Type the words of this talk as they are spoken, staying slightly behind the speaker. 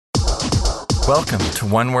Welcome to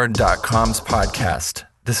OneWord.com's podcast.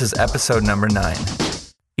 This is episode number 9.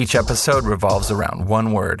 Each episode revolves around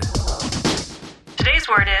one word. Today's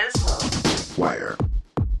word is wire.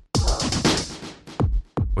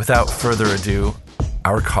 Without further ado,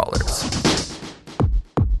 our callers.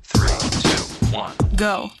 3, 2, 1.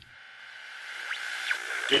 go.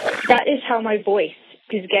 That is how my voice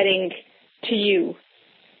is getting to you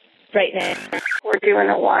right now. We're doing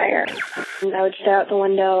a wire. And I would stare out the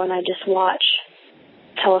window and I just watch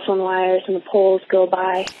telephone wires and the poles go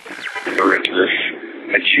by. There was this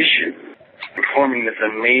magician performing this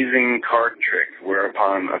amazing card trick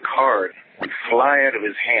whereupon a card would fly out of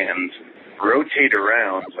his hands, rotate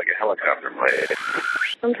around like a helicopter blade.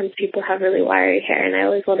 Sometimes people have really wiry hair and I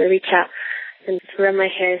always want to reach out and run my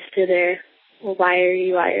hairs through their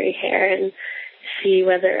wiry hair and see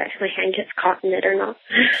whether my hand gets caught in it or not.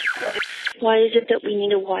 Why is it that we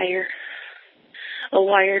need a wire? A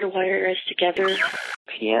wire to wire us together.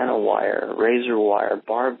 Piano wire, razor wire,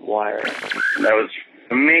 barbed wire. And I was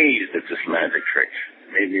amazed at this magic trick.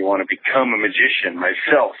 It made me want to become a magician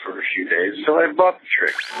myself for a few days, so I bought the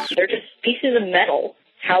trick. They're just pieces of metal.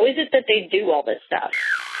 How is it that they do all this stuff?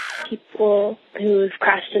 People who've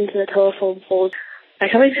crashed into the telephone poles. I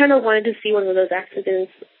always kind of wanted to see one of those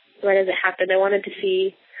accidents right as it happened. I wanted to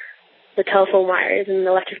see the telephone wires and the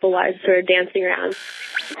electrical wires sort of dancing around.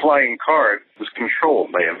 The flying card was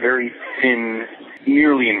controlled by a very thin,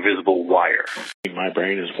 nearly invisible wire. My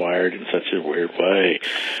brain is wired in such a weird way.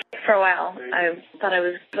 For a while, I thought I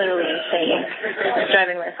was literally insane. I was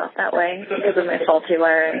driving myself that way because of my faulty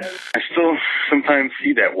wiring. I still sometimes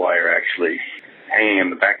see that wire, actually, hanging in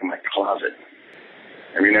the back of my closet.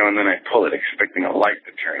 Every now and then I pull it, expecting a light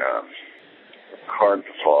to turn on, a card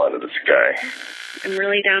to fall out of the sky. I'm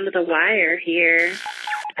really down to the wire here.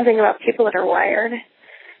 I think about people that are wired.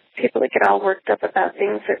 People that get all worked up about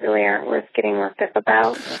things that really aren't worth getting worked up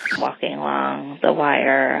about. Walking along the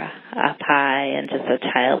wire up high and just a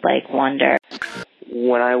childlike wonder.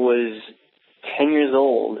 When I was 10 years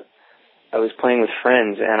old, I was playing with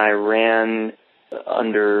friends and I ran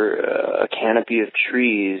under a canopy of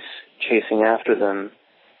trees chasing after them.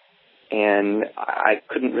 And I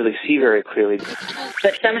couldn't really see very clearly.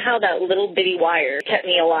 But somehow that little bitty wire kept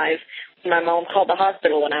me alive. My mom called the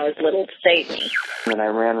hospital when I was little to save me. And I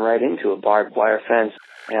ran right into a barbed wire fence,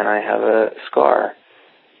 and I have a scar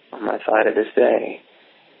on my thigh to this day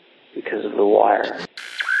because of the wire.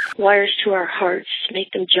 Wires to our hearts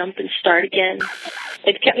make them jump and start again.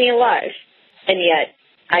 It kept me alive, and yet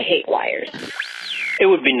I hate wires. It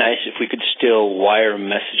would be nice if we could still wire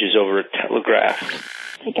messages over a telegraph.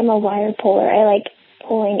 Like I'm a wire puller. I like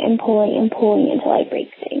pulling and pulling and pulling until I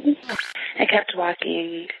break things. I kept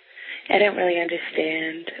walking. I didn't really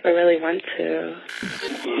understand or really want to.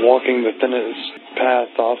 Walking the thinnest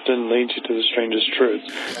path often leads you to the strangest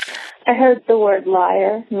truths. I heard the word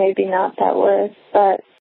liar, maybe not that word, but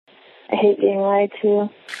I hate being lied to.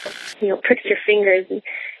 You know, pricks your fingers and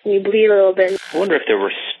you bleed a little bit. I wonder if there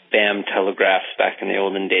were spam telegraphs back in the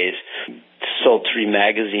olden days. Sultry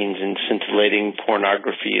magazines and scintillating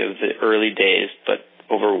pornography of the early days, but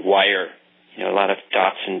over wire. You know, a lot of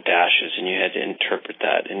dots and dashes, and you had to interpret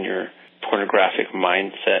that in your pornographic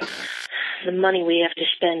mindset. The money we have to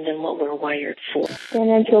spend and what we're wired for. Then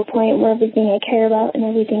into a point where everything I care about and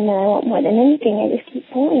everything that I want more than anything, I just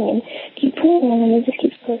keep pulling, and it just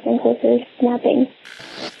keeps closer and closer, snapping.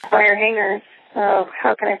 Wire hangers. Oh,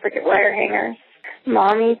 how can I forget wire hangers?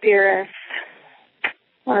 Mommy Dearest.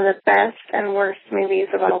 One of the best and worst movies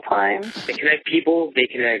of all time. They connect people, they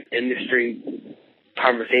connect industry,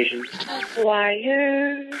 conversations.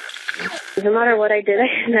 Wires. No matter what I did, I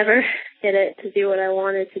could never get it to do what I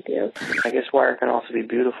wanted to do. I guess wire can also be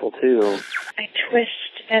beautiful, too. I twist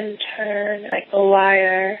and turn like a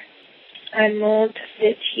wire. I mold to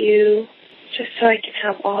fit you, just so I can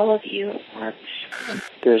have all of you at once.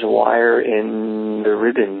 There's a wire in the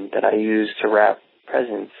ribbon that I use to wrap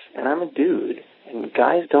presents, and I'm a dude. And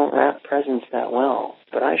guys don't wrap presents that well,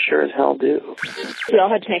 but I sure as hell do. We all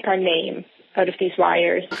had to make our name out of these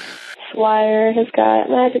wires. This wire has got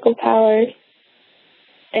magical powers,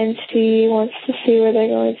 and she wants to see where they're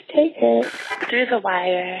going to take it. There's a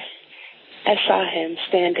wire. I saw him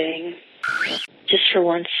standing. Just for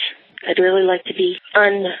once, I'd really like to be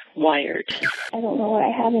unwired. I don't know what I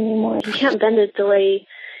have anymore. You can't bend it the way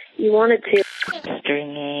you want it to.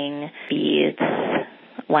 Stringing beads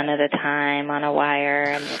one at a time on a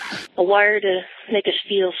wire. A wire to make us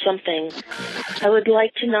feel something. I would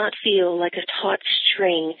like to not feel like a taut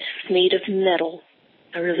string made of metal.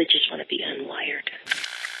 I really just want to be unwired.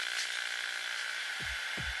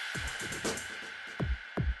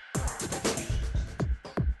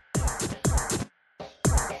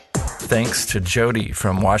 thanks to Jody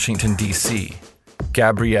from Washington, D.C.,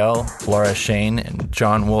 Gabrielle, Laura Shane, and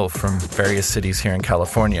John Wolf from various cities here in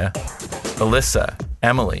California, Alyssa,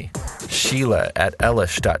 Emily, Sheila at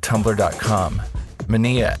elish.tumblr.com,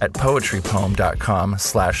 Mania at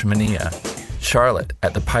poetrypoem.com/Mania, Charlotte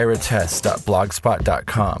at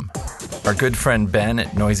thepiratess.blogspot.com, our good friend Ben at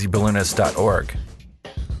noisyballoonist.org,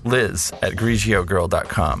 Liz at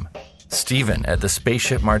gregiogirl.com, Stephen at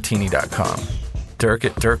thespaceshipmartini.com, Dirk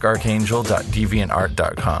at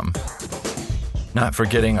dirkarchangel.deviantart.com. Not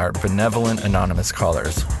forgetting our benevolent anonymous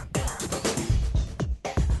callers.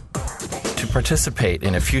 To participate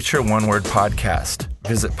in a future One Word podcast,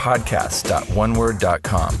 visit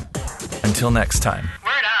podcast.oneword.com. Until next time.